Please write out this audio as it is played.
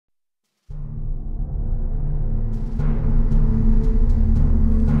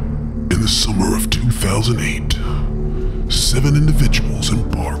In the summer of 2008, 7 individuals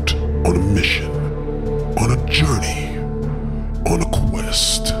embarked on a mission, on a journey, on a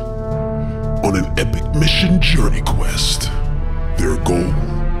quest, on an epic mission journey quest. Their goal?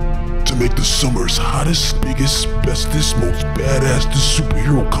 To make the summer's hottest, biggest, bestest, most badassest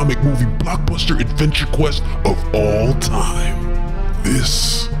superhero comic movie blockbuster adventure quest of all time.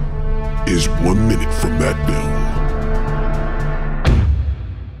 This is 1 minute from that film.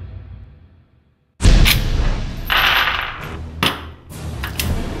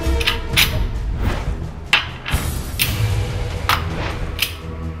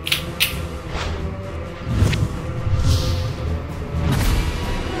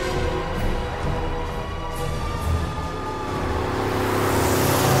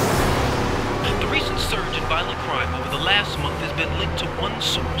 Surge in violent crime over the last month has been linked to one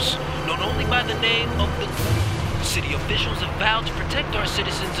source, known only by the name of the city officials have vowed to protect our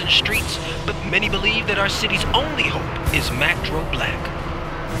citizens and streets, but many believe that our city's only hope is Dro Black.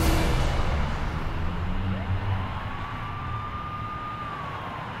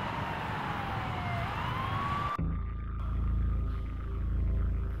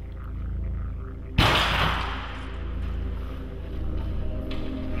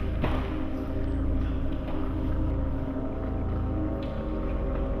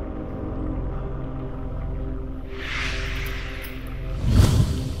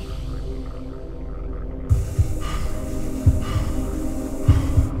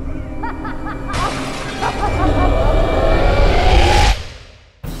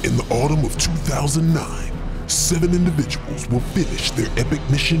 In the autumn of 2009, 7 individuals will finish their epic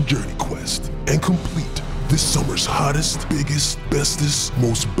mission journey quest and complete this summer's hottest, biggest, bestest,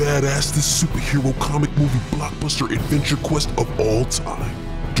 most badassest superhero comic movie blockbuster adventure quest of all time.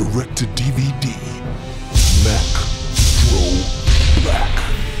 Direct to DVD, Dro Black.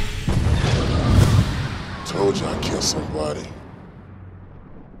 Told you I'd kill somebody.